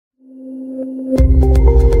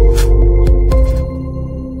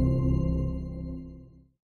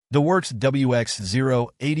The Worx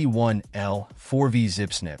WX081L 4V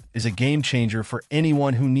ZipSnip is a game-changer for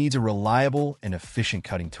anyone who needs a reliable and efficient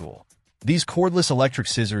cutting tool. These cordless electric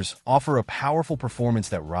scissors offer a powerful performance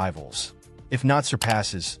that rivals, if not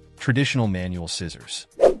surpasses, traditional manual scissors.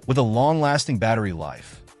 With a long-lasting battery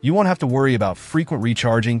life, you won't have to worry about frequent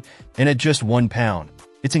recharging, and at just 1 pound,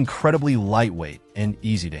 it's incredibly lightweight and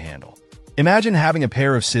easy to handle. Imagine having a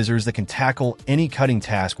pair of scissors that can tackle any cutting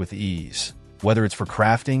task with ease, whether it's for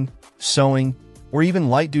crafting, sewing, or even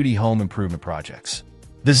light-duty home improvement projects.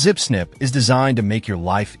 The ZipSnip is designed to make your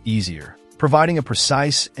life easier, providing a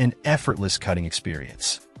precise and effortless cutting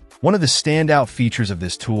experience. One of the standout features of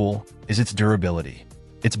this tool is its durability.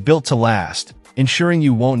 It's built to last, ensuring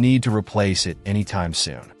you won't need to replace it anytime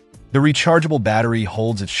soon. The rechargeable battery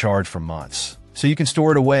holds its charge for months, so you can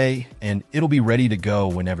store it away and it'll be ready to go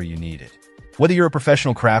whenever you need it. Whether you're a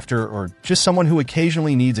professional crafter or just someone who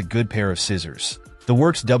occasionally needs a good pair of scissors, the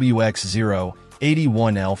Worx WX081L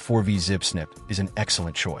 4V ZipSnip is an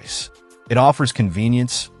excellent choice. It offers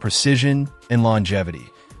convenience, precision, and longevity,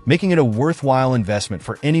 making it a worthwhile investment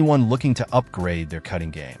for anyone looking to upgrade their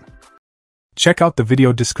cutting game. Check out the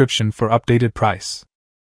video description for updated price.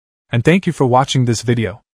 And thank you for watching this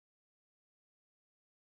video.